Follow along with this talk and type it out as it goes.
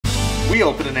We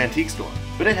opened an antique store,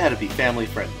 but it had to be family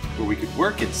friendly, where we could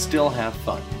work and still have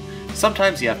fun.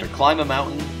 Sometimes you have to climb a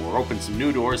mountain or open some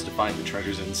new doors to find the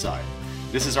treasures inside.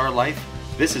 This is our life,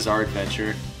 this is our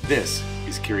adventure, this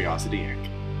is Curiosity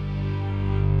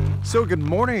Inc. So good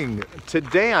morning.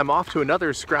 Today I'm off to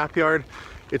another scrapyard.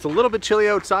 It's a little bit chilly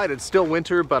outside, it's still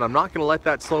winter, but I'm not gonna let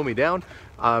that slow me down.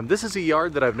 This is a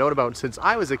yard that I've known about since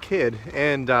I was a kid,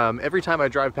 and every time I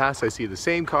drive past I see the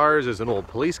same cars. There's an old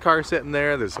police car sitting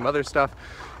there, there's some other stuff,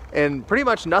 and pretty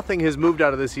much nothing has moved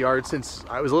out of this yard since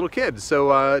I was a little kid.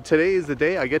 So today is the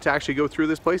day I get to actually go through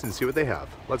this place and see what they have.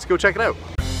 Let's go check it out.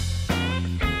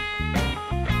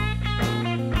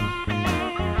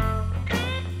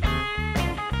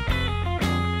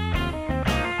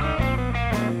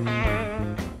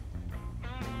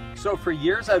 So for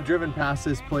years I've driven past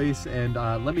this place, and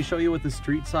let me show you what the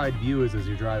street side view is as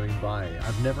you're driving by.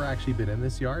 I've never actually been in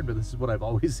this yard, but this is what I've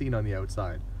always seen on the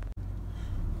outside.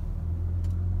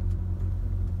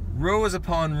 Rows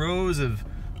upon rows of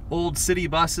old city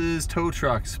buses, tow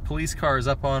trucks, police cars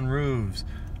up on roofs.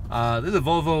 There's a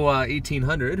Volvo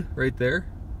 1800 right there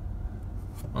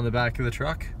on the back of the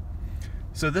truck.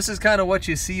 So this is kind of what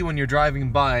you see when you're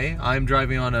driving by. I'm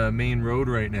driving on a main road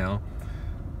right now.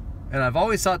 And I've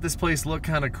always thought this place looked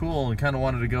kind of cool and kind of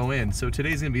wanted to go in. So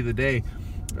today's gonna be the day.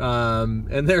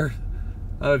 And there,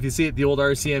 I don't know if you see it, the old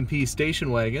RCMP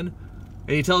station wagon.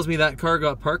 And he tells me that car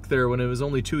got parked there when it was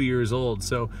only 2 years old.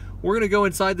 So we're gonna go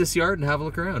inside this yard and have a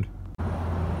look around.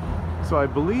 So I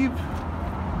believe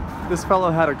this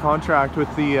fellow had a contract with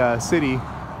the city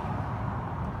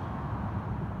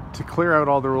to clear out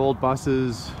all their old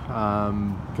buses,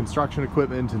 construction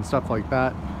equipment and stuff like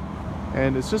that.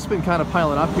 And it's just been kind of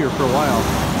piling up here for a while.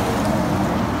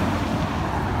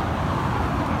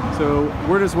 So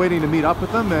we're just waiting to meet up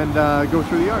with them and go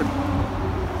through the yard.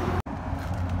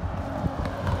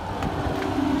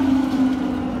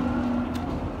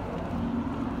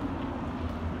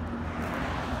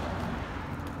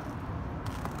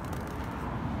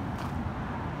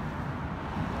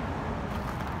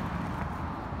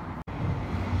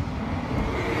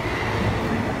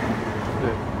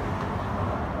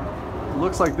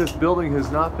 Looks like this building has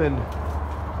not been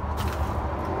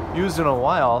used in a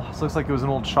while. This looks like it was an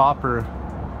old shop or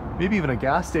maybe even a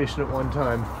gas station at one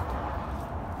time.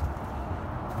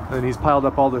 And he's piled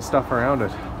up all this stuff around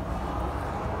it.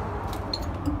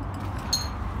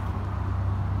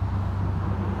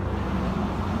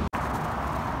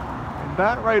 And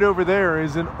that right over there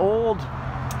is an old,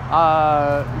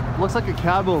 looks like a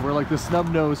cab over, like the snub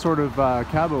nose sort of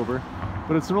cab over.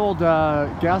 But it's an old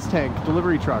gas tank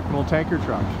delivery truck, an old tanker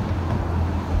truck.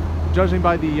 Judging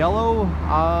by the yellow,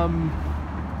 yeah,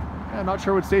 not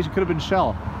sure what station. Could have been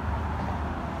Shell.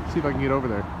 See if I can get over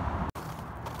there.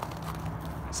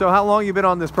 So how long you been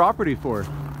on this property for?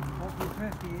 Over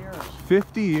 50 years.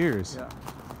 50 years? Yeah.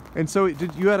 And so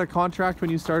did you had a contract when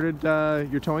you started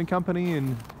your towing company?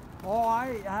 And Oh,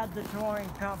 I had the towing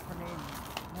company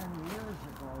 10 years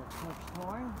ago. Switch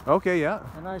Towing. okay, yeah.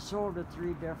 And I sold to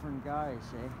 3 different guys,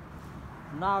 eh?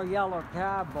 Now Yellow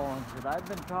Cab owns it. I've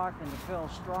been talking to Phil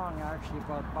Strong actually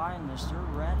about buying this. They're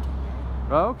renting it.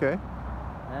 Oh, okay.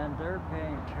 And they're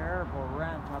paying terrible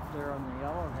rent up there on the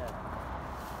Yellowhead.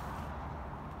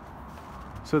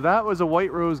 So that was a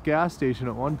White Rose gas station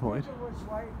at one point. It was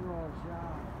White Rose, yeah.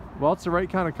 Well, it's the right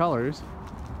kind of colors.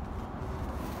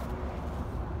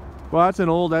 Well, that's an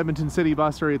old Edmonton City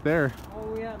bus right there.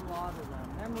 Oh, we had a lot of them.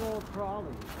 Emerald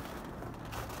trolleys.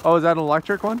 Oh, is that an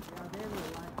electric one? Yeah, they were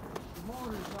electric. The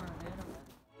motors aren't in them.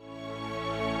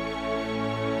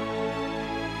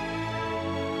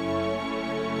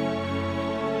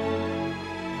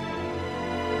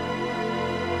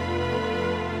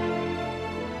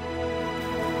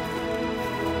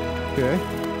 Okay.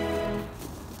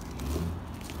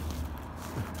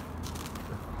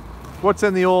 What's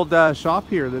in the old shop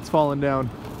here that's fallen down?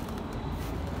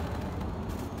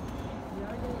 Yeah,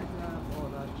 I gotta grab, oh,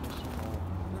 that's just some old,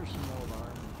 there's some old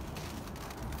Army.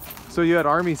 So you had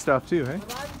Army stuff too, hey?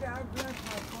 But I've left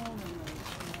my phone in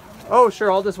there. Oh,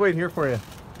 sure, I'll just wait here for you.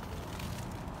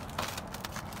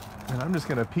 And I'm just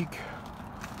gonna peek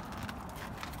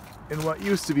in what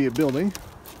used to be a building.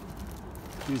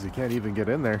 Geez, I can't even get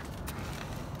in there.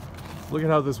 Look at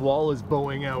how this wall is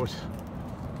bowing out.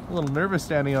 A little nervous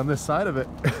standing on this side of it.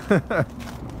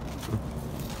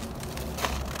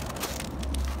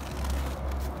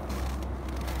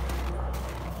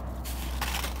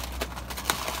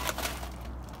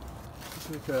 It's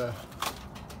like a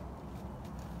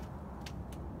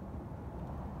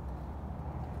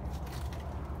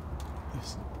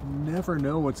never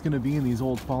know what's going to be in these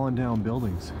old fallen down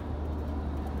buildings.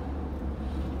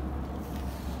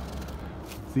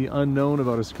 It's the unknown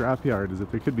about a scrapyard, is that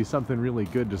there could be something really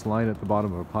good just lying at the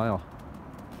bottom of a pile.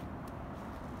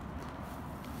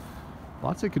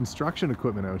 Lots of construction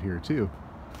equipment out here too.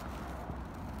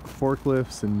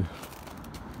 Forklifts and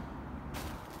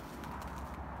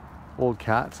old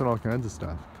cats and all kinds of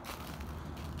stuff.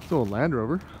 It's an old Land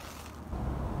Rover.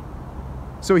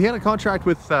 So he had a contract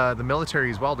with the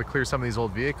military as well to clear some of these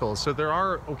old vehicles. So there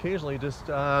are occasionally just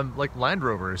like Land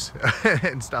Rovers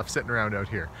and stuff sitting around out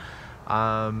here.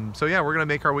 So yeah, we're gonna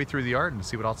make our way through the yard and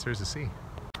see what else there is to see.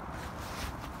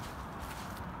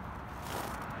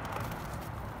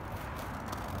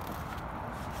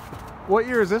 What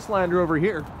year is this Land Rover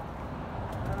here?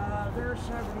 They're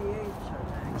 78s,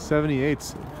 I think.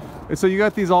 78s. And so you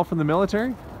got these all from the military?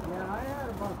 Yeah, I had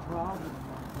about 12 of them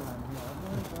one time. Yeah, I've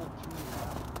only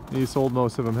got 2 left. You sold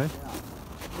most of them, hey?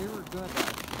 Yeah, they were good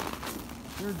actually.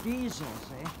 They're diesels,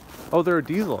 eh? Oh, they're a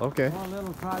diesel, okay. Well,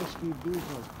 little 5-speed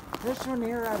diesels. This one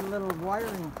here had a little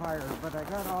wiring fire, but I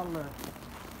got all the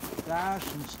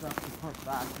dash and stuff to put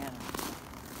back in.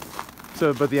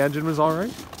 So, but the engine was all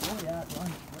right? Oh yeah, it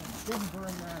runs. Didn't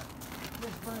burn that.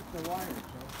 Just burnt the wires, eh?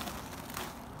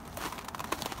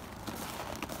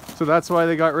 So that's why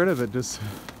they got rid of it, just...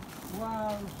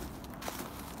 Well,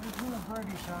 there's in the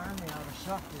British Army out of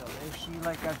Suffield. They see,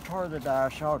 like, I tore the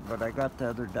dash out, but I got the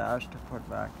other dash to put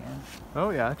back in. Oh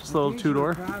yeah, just a little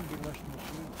two-door. Fabulous machines.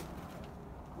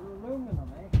 They're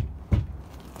aluminum, eh?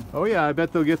 Oh yeah, I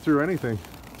bet they'll get through anything.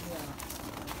 Yeah.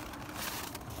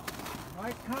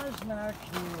 My cousin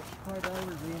actually is quite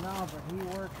elderly now, but he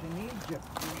worked in Egypt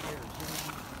for years.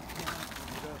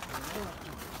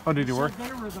 Oh, did you work?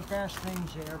 They were the best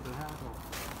things they ever had.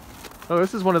 Oh,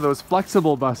 this is one of those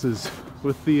flexible buses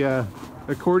with the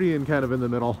accordion kind of in the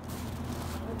middle.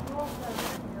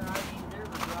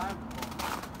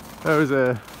 There was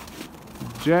a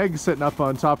Jag sitting up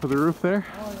on top of the roof there.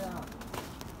 Oh yeah.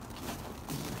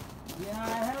 Yeah, I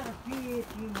had a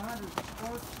P1800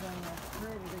 sports thing. I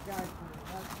traded a guy for it.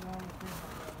 That's the only thing I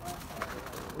got left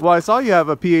of it. Well, I saw you have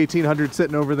a P1800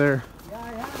 sitting over there. Yeah, I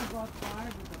had about 5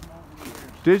 of them over the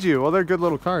years. Did you? Well, they're good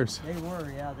little cars. They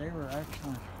were, yeah, they were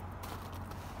excellent.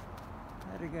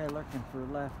 I had a guy looking for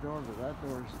leftover. That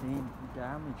door's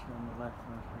damaged on the left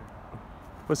front here.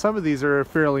 But some of these are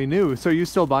fairly new. So you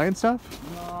still buying stuff?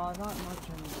 No, not much anymore.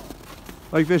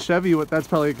 Like this Chevy, that's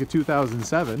probably like a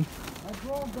 2007. I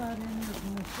drove that in here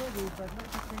from the city, but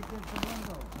look what they did to the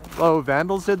windows. Oh,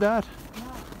 vandals did that? Yeah.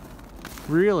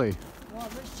 Really? Well,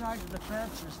 this side of the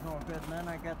fence is no good, and then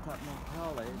I got that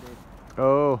motel, eh? They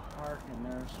Oh. park in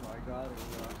there, so I got it.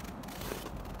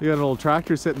 You got an old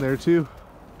tractor sitting there too.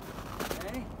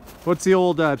 Hey? What's the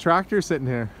old tractor sitting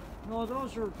here? No,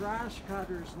 those were grass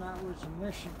cutters, and that was a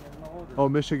Michigan loader. Oh,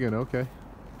 Michigan, okay.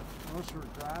 Those were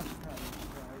grass cutters.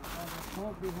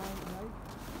 Behind the night.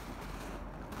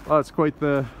 Oh, it's quite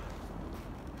the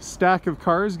stack of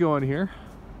cars going here.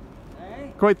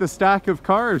 Hey? Quite the stack of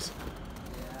cars.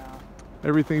 Yeah.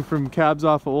 Everything from cabs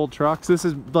off of old trucks. This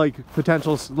is like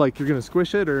potential, like you're gonna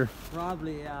squish it or?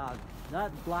 Probably, yeah.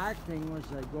 That black thing was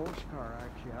a ghost car,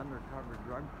 actually, undercover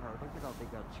drug car. Look at how they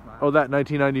got smashed. Oh, that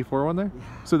 1994 one there? Yeah.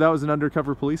 So that was an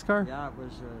undercover police car? Yeah, it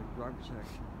was a drug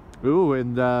section. Ooh,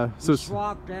 and so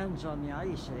swapped ends on the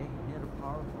ice, eh? Hit a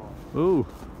powerball. Ooh.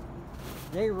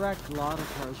 They wrecked a lot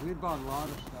of cars. We bought a lot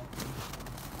of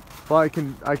stuff. Well, I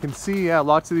can see, yeah,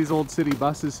 lots of these old city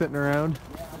buses sitting around.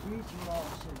 Yeah, these are all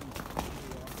city.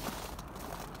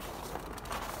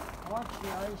 Watch the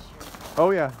ice here.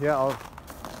 Oh yeah, yeah.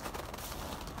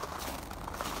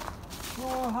 So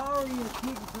how are you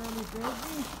keeping fairly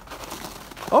busy?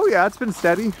 Oh yeah, it's been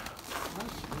steady.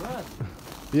 That's good.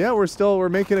 Yeah, we're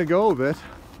making a go of it.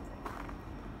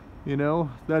 You know,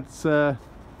 that's the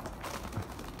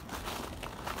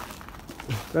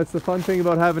fun thing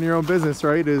about having your own business,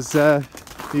 right? Is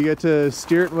you get to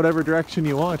steer it in whatever direction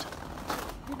you want.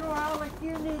 You know, Alec,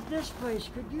 you need this place.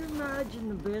 Could you imagine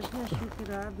the business you could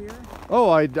have here? Oh,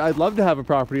 I'd love to have a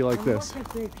property like this. Look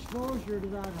at the exposure to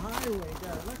that highway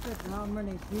there. Look at how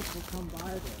many people come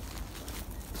by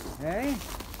there. Hey?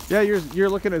 Yeah, you're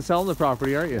looking at selling the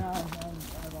property, aren't you? Yeah, I want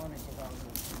to get out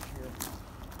of this year.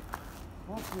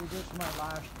 Hopefully this is my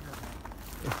last year.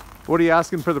 What are you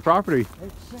asking for the property?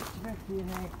 It's $6.50 an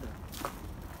acre.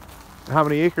 How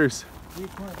many acres?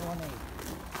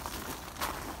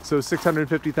 3.18. So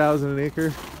 650,000 an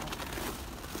acre.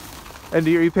 And are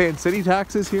you paying city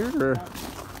taxes here, or?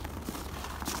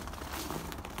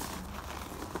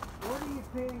 What are you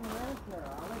paying rent there,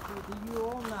 Alec, or do you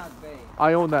own that bay?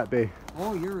 I own that bay.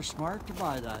 Oh, you're smart to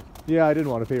buy that. Yeah, I didn't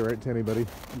want to pay rent to anybody.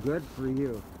 Good for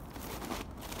you.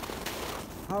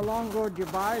 How long ago did you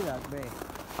buy that bay?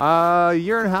 A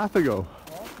year and a half ago.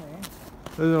 Okay.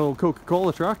 There's an old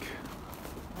Coca-Cola truck.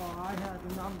 Oh, I had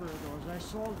a number of those. I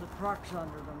sold the trucks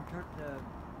under them, took the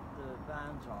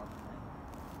vans off.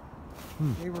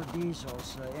 They were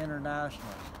diesels,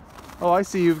 internationals. Oh, I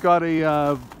see. You've got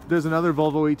a, there's another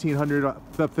Volvo 1800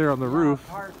 up there on the roof.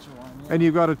 Parts of one, yeah. And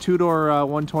you've got a two-door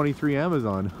 123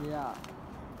 Amazon. Yeah.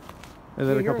 And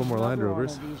then See, a couple here's more Land another one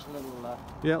Rovers. of these little,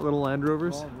 Yeah, little Land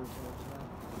Rovers. Rovers.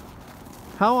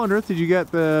 How on earth did you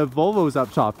get the Volvos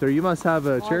up top there? You must have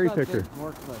a cherry picker.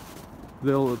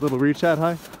 Little reach that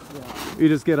high? Yeah. You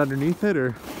just get underneath it,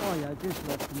 or? Oh yeah, just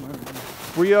left them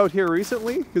underneath. Were you out here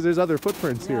recently? Because there's other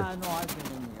footprints here. Yeah, no, I've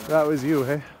been in here. That was you,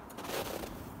 hey?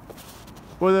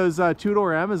 Well, those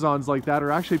two-door Amazons like that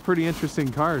are actually pretty interesting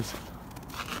cars.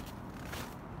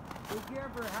 Did you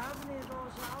ever have any of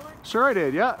those, Alex? Sure I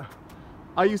did, yeah.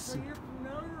 I used So you're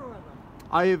familiar with them?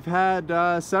 I've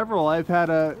had several. I've had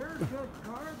a... They're a good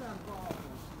car, them Volvos.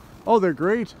 Oh, they're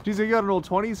great. Geez, you got an old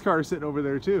 20s car sitting over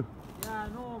there too. Yeah,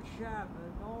 an old Chevy,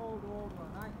 an old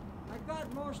one. I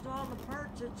got most all the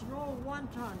parts. It's an old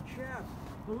one-ton Chevy.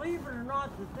 Believe it or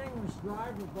not, the thing was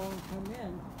drivable and come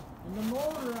in. And the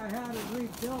motor, I had it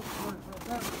rebuilt for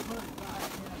better put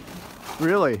back in.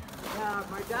 Really? Yeah,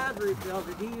 my dad rebuilt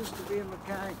it. He used to be a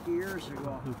mechanic years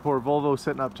ago. The poor Volvo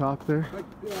sitting up top there. But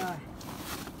yeah,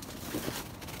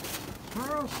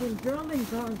 Carlson building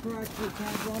contractors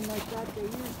had one like that. They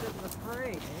used it in the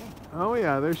parade, eh? Oh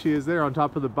yeah, there she is there on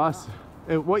top of the bus.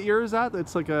 And what year is that?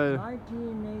 It's like a...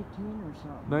 1918 or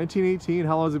something. 1918.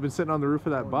 How long has it been sitting on the roof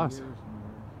of that bus? Years and years.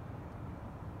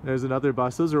 There's another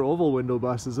bus. Those are oval window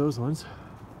buses, those ones.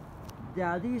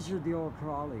 Yeah, these are the old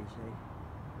trolleys, eh?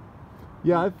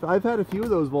 Yeah, I've had a few of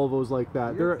those Volvos like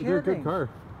that. You're They're a good kidding. car.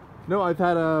 No, I've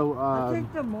had a... I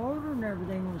think the motor and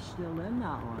everything was still in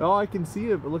that one. Oh, I can see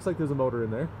it. It looks like there's a motor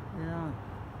in there. Yeah.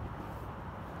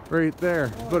 Right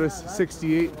there. Oh, About yeah, a that's 68.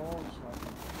 really old stuff.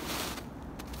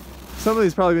 Some of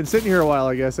these probably been sitting here a while,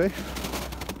 I guess, eh?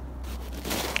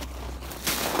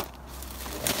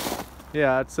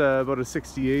 Yeah, it's about a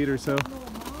 68 or so.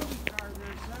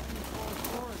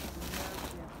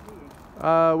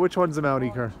 Which one's the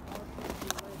Mountie car?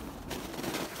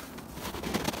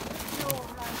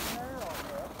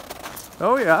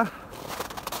 Oh yeah.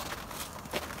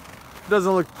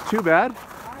 Doesn't look too bad. I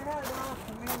had it off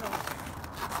the window.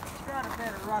 It's got a bit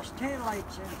of rust.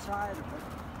 Taillights inside of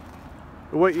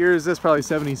it. What year is this? Probably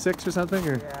 76 or something?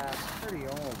 Or? Yeah, it's pretty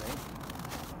old, eh?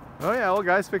 Oh yeah, well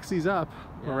guys fix these up.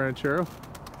 Yeah. Ranchero.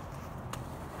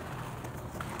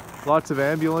 Lots of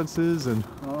ambulances and...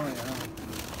 Oh yeah.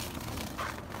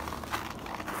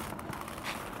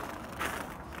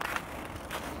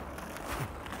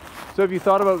 So have you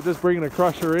thought about just bringing a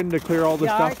crusher in to clear all the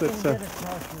stuff that's... I can get a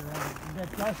crusher in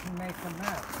that doesn't make a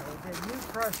mess. So the new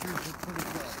crushers are pretty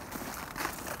good.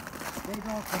 They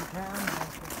don't contaminate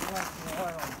the collect the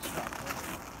oil and stuff.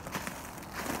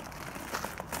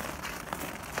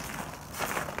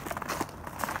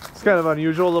 It's kind of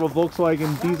unusual, a little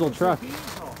Volkswagen diesel truck.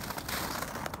 Diesel.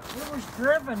 It was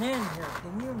driven in here,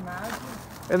 can you imagine?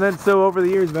 And then so over the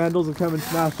years, vandals have come and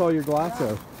smashed all your glass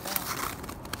out.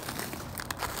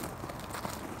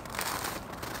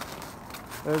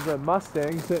 There's a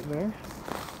Mustang sitting there.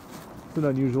 It's an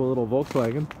unusual little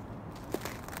Volkswagen.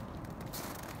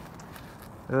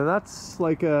 And that's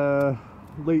like a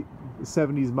late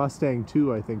 70s Mustang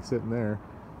 2, I think, sitting there.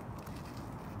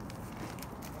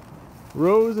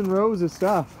 Rows and rows of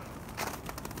stuff.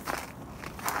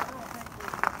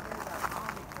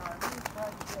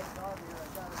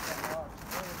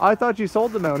 I thought you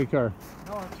sold the Mountie car.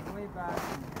 No, it's way back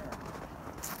in here.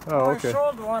 Oh, okay. I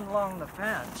sold one along the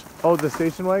fence. Oh, the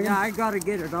station wagon? Yeah, I got to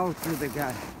get it out to the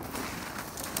guy.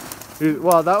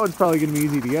 Well, that one's probably going to be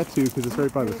easy to get to because it's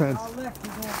right by the fence. I'll lift it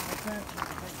over the fence with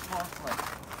a big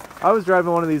forklift. I was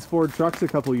driving one of these Ford trucks a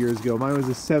couple years ago. Mine was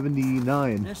a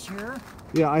 79. This here?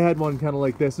 Yeah, I had one kind of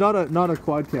like this. Not a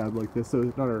quad cab like this,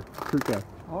 so not a crew cab.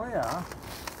 Oh yeah.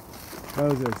 That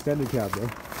was an extended cab though. Oh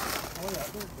yeah,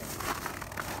 there's that.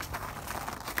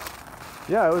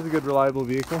 Yeah, it was a good, reliable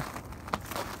vehicle.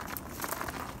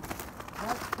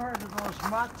 That's part of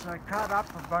those mutts. I cut up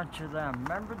a bunch of them.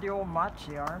 Remember the old mutts,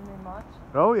 the army mutts?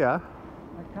 Oh yeah.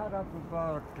 I cut up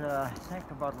about, I think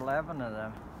about 11 of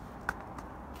them.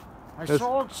 I That's...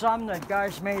 sold some that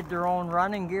guys made their own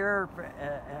running gear,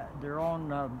 their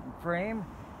own frame,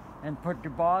 and put the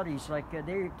bodies like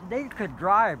they could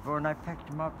drive when I picked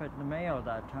them up at the Mayo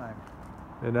that time.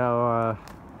 And now,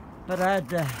 but I had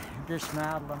to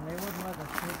dismantle them. They wouldn't let us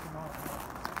take them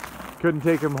off. Couldn't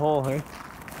take them whole, hey?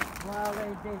 Well,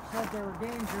 they said they were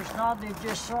dangerous. Now they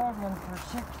just sold one for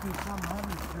 60 some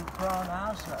hundred through Crown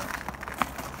Assets.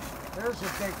 There's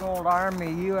a big old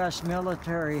Army U.S.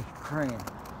 military crane.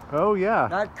 Oh yeah.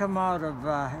 That come out of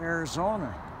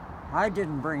Arizona. I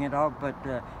didn't bring it out, but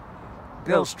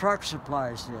Bill's Truck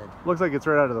Supplies did. Looks like it's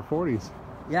right out of the 40s.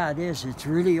 Yeah, it is. It's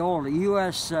really old.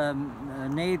 U.S.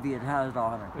 Navy it had it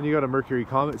on it. And you got a Mercury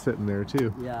Comet sitting there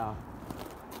too. Yeah.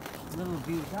 Little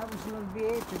V. That was a little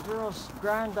V8. The girl's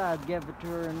granddad gave it to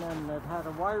her, and then it had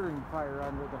a wiring fire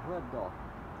under the hood, though.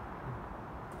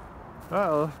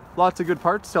 Uh-oh. Lots of good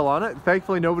parts still on it.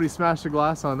 Thankfully, nobody smashed the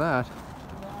glass on that.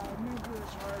 Yeah, I knew it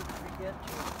was hard to get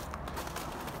to.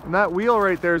 And that wheel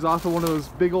right there is off of one of those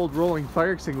big old rolling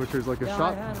fire extinguishers, like a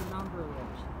shop. Yeah, I had a number of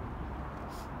those.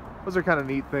 Those are kind of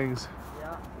neat things.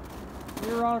 Yeah.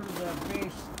 We were out of the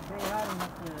base. They had them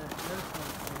at the Air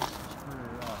Force bases for,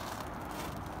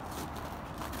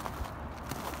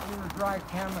 they were dry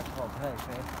chemical type,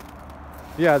 eh?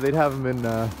 Yeah, they'd have them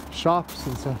in shops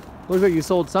and stuff. Looks like you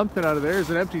sold something out of there. Is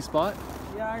an empty spot?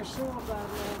 Yeah, I sold that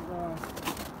old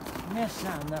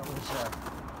Nissan that was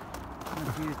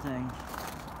a few things.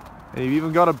 And you've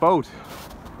even got a boat.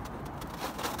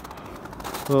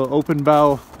 A little open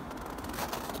bow.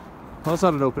 Well, it's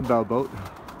not an open bow boat.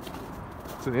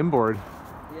 It's an inboard.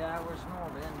 Yeah, it was an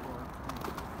old inboard.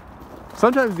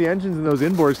 Sometimes the engines in those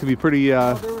inboards can be pretty...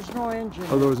 No, there was no engine.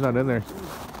 Oh, there was not in there. It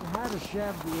had a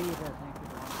Chevy 8, I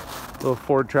think. Little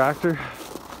Ford tractor.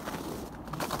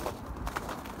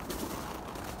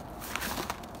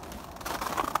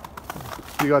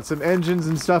 You got some engines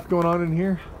and stuff going on in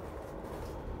here.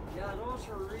 Yeah, those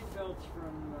were rebuilds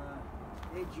from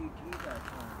AGT that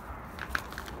time.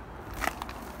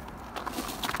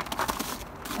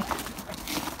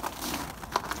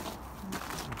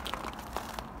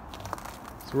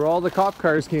 It's where all the cop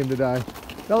cars came to die.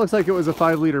 That looks like it was a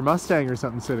 5-liter Mustang or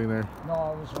something sitting there.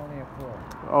 No, it was only a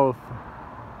 4. Oh,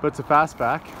 but it's a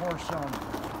fastback. 4-cylinder.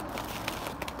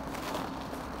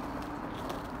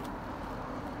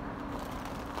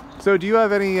 So do you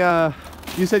have any,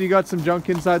 you said you got some junk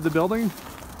inside the building?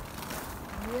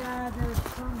 Yeah, there's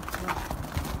some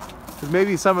stuff. 'Cause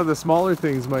maybe some of the smaller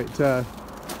things might,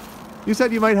 you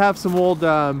said you might have some old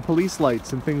police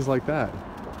lights and things like that.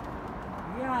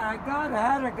 Yeah, I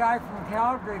had a guy from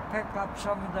Calgary pick up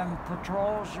some of them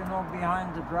patrols, you know,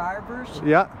 behind the drivers.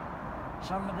 Yeah.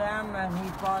 Some of them, and he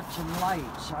bought some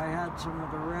lights. I had some of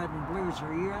the red and blues.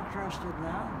 Are you interested in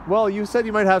that? Well, you said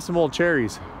you might have some old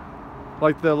cherries.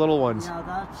 Like the little ones.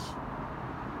 Yeah,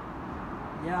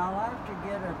 yeah, I'll have to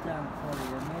get at them for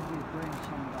you. Maybe bring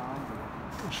some down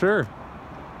here. Sure.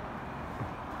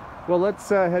 Well, let's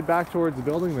head back towards the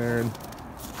building there. And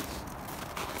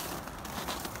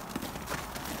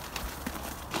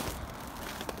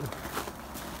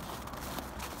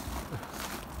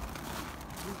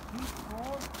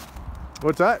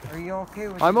what's that? Are you okay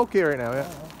with I'm okay right now, yeah.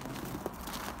 Oh, okay.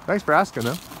 Thanks for asking,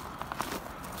 though. See,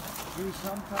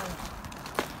 sometimes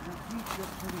the feet get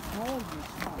pretty cold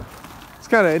this month. It's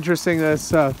kind of interesting,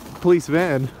 this police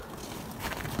van.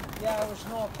 Yeah, it was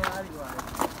no paddy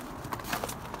wagon.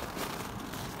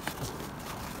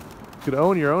 You could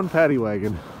own your own paddy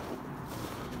wagon.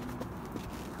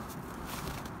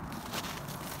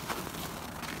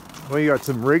 Well, you got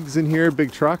some rigs in here,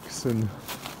 big trucks, and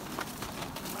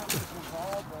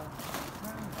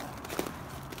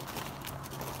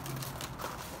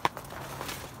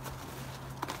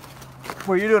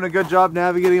well, you're doing a good job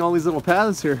navigating all these little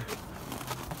paths here.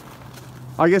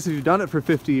 I guess if you've done it for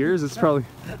 50 years, it's probably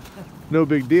no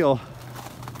big deal.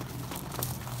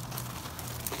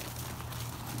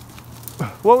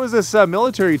 What was this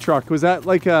military truck? Was that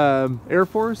like Air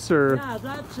Force or? Yeah,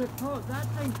 that thing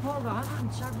pulled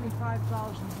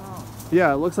 175,000 pounds.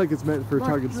 Yeah, it looks like it's meant for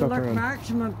tugging stuff Look, around.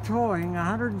 maximum towing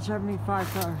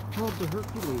 175,000. Towed the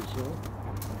Hercules,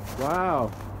 though.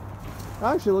 Wow.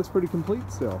 Actually, it looks pretty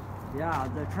complete still. Yeah,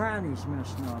 the tranny's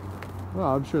missing up.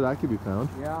 Well, I'm sure that could be found.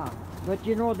 Yeah, but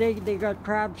you know they got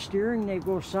crab steering. They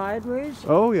go sideways.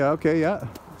 Oh yeah, okay, yeah. And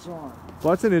so on. Well,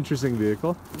 that's an interesting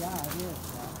vehicle. Yeah, it is.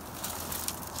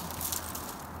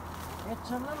 It's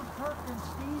a little Perkins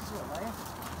diesel, eh?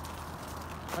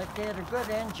 Like they had a good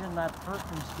engine, that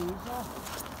Perkins diesel.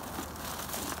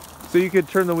 So you could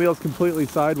turn the wheels completely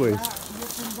sideways. Yeah, you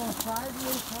can go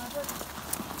sideways with it.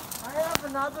 I have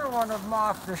another one of them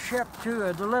off the ship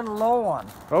too, the little low one.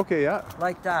 Okay, yeah.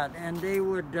 Like that, and they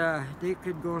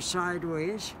could go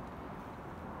sideways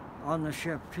on the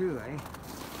ship too, eh?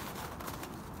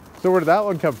 So where did that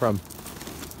one come from?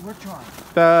 Which one?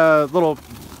 The little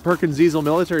Perkins diesel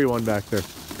military one back there.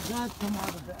 That come out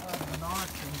of an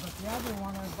auction, but the other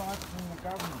one I bought from the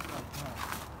government right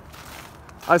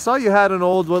now. I saw you had an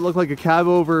old, what looked like a cab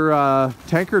over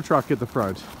tanker truck at the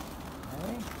front. Eh?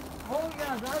 Oh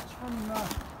yeah, that's from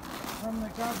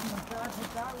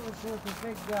So it's a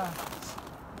big,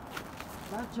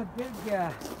 that's a big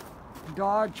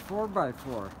Dodge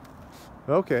 4x4.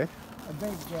 Okay. A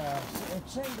big,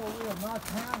 it's single wheel, not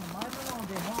tandem. I don't know if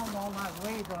they hauled all that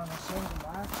weight on a single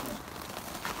axle.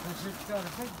 Because it's got a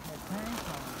big tank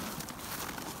on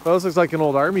it. Well, this looks like an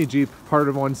old army Jeep, part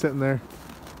of one sitting there.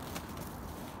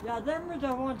 Yeah, them were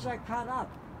the ones I cut up.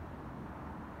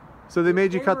 So they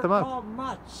made you cut them up? They were called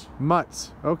mutts.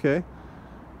 Mutts, okay.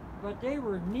 But they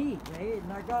were neat, eh?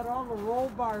 And I got all the roll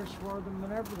bars for them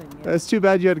and everything. Yeah. It's too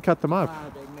bad you had to cut them up.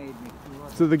 Ah, they made me do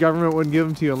it. So the government wouldn't give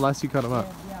them to you unless you cut them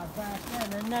up. Yeah, back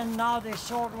then. And then now they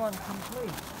sold one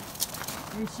complete.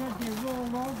 They said they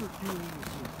rolled over too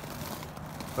easy.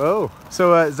 Oh,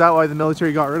 so is that why the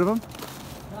military got rid of them? That's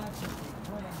what they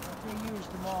claim, but they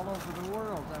used them all over the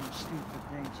world, them stupid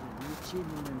things. You'd see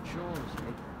them in shows,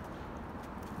 eh?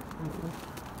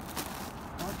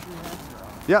 Watch your head, girl.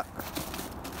 Yeah.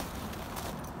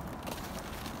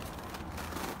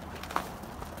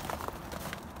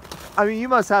 I mean, you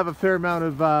must have a fair amount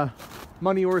of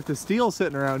money worth of steel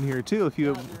sitting around here too. If you,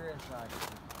 Yeah, there is,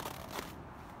 actually.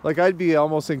 like, I'd be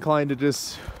almost inclined to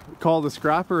just call the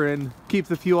scrapper and keep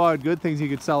the few odd good things you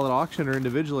could sell at auction or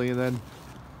individually, and then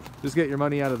just get your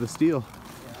money out of the steel.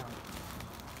 Yeah.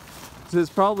 So it's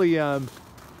probably, you'd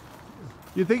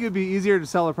think it'd be easier to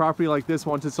sell a property like this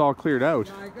once it's all cleared out.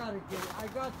 Yeah, I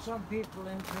got some people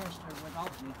interested without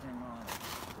anything on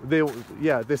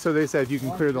it. So they said you can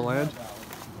Watch clear the your land. head out.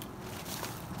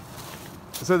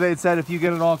 So they said if you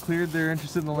get it all cleared, they're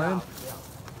interested in the land? Yeah.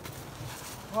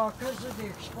 Well, because of the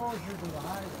exposure to the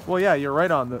highway. Well, yeah, you're right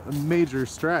on the major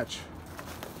stretch.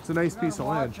 It's a nice You piece of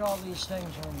gotta land. watch all these things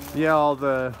when you Yeah, all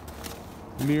the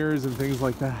mirrors and things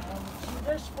like that. see,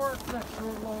 this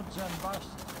forklift loads and buses.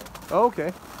 Oh,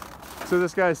 okay. So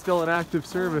this guy's still in active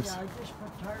service. Oh, yeah, I just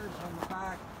put tires on the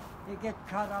back. They get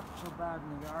cut up so bad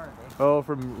in the yard, eh? Oh,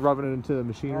 from rubbing it into the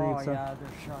machinery Oh, and stuff? yeah, they're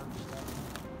sharp stuff.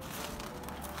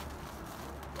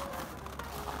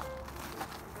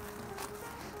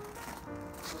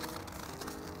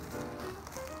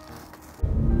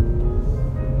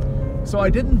 So I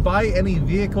didn't buy any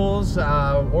vehicles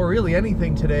or really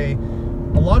anything today.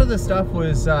 A lot of the stuff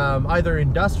was either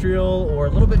industrial or a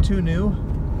little bit too new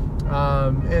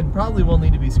and probably will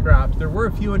need to be scrapped. There were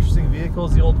a few interesting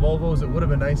vehicles, the old Volvos. It would have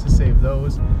been nice to save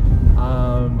those,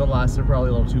 but alas, they're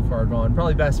probably a little too far gone.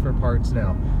 Probably best for parts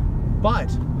now.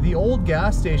 But the old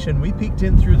gas station, we peeked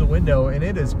in through the window and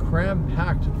it is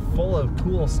cram-packed full of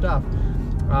cool stuff.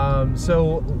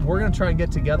 So we're gonna try and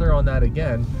get together on that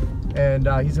again. And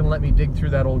he's gonna let me dig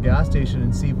through that old gas station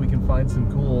and see if we can find some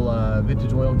cool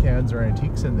vintage oil cans or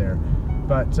antiques in there.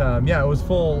 But yeah, it was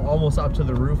full almost up to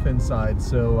the roof inside.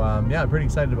 So yeah, pretty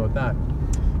excited about that.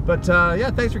 But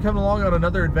yeah, thanks for coming along on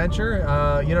another adventure.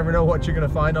 You never know what you're gonna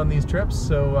find on these trips.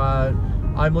 So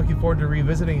I'm looking forward to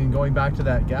revisiting and going back to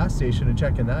that gas station and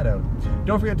checking that out.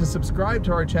 Don't forget to subscribe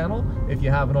to our channel if you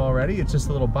haven't already. It's just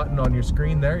a little button on your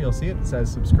screen there. You'll see it. It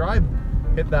says subscribe.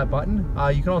 Hit that button.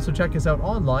 You can also check us out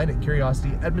online at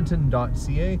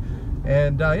curiosityedmonton.ca.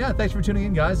 And yeah, thanks for tuning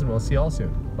in, guys, and we'll see you all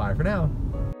soon. Bye for now.